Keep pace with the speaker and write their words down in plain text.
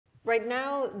Right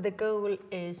now, the goal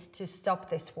is to stop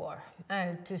this war,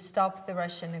 to stop the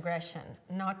Russian aggression,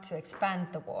 not to expand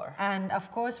the war. And of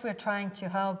course, we're trying to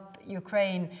help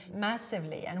Ukraine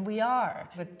massively, and we are,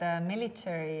 with the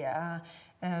military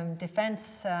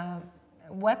defense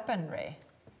weaponry.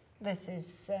 This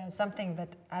is something that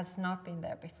has not been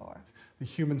there before. The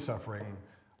human suffering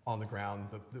on the ground,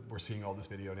 we're seeing all this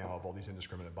video now of all these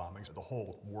indiscriminate bombings. The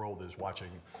whole world is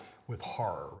watching with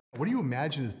horror. What do you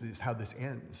imagine is how this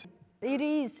ends? It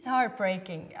is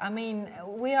heartbreaking. I mean,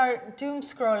 we are doom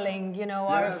scrolling, you know,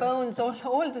 our phones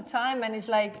all the time, and it's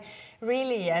like,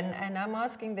 really, and I'm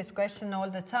asking this question all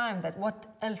the time, that what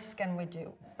else can we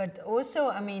do? But also,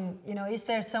 I mean, you know, is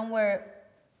there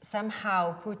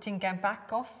somehow Putin can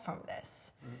back off from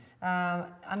this?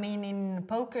 I mean, in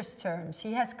poker's terms,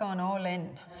 he has gone all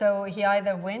in. So he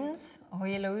either wins or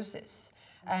he loses.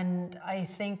 And I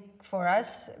think for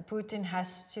us, Putin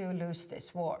has to lose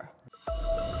this war.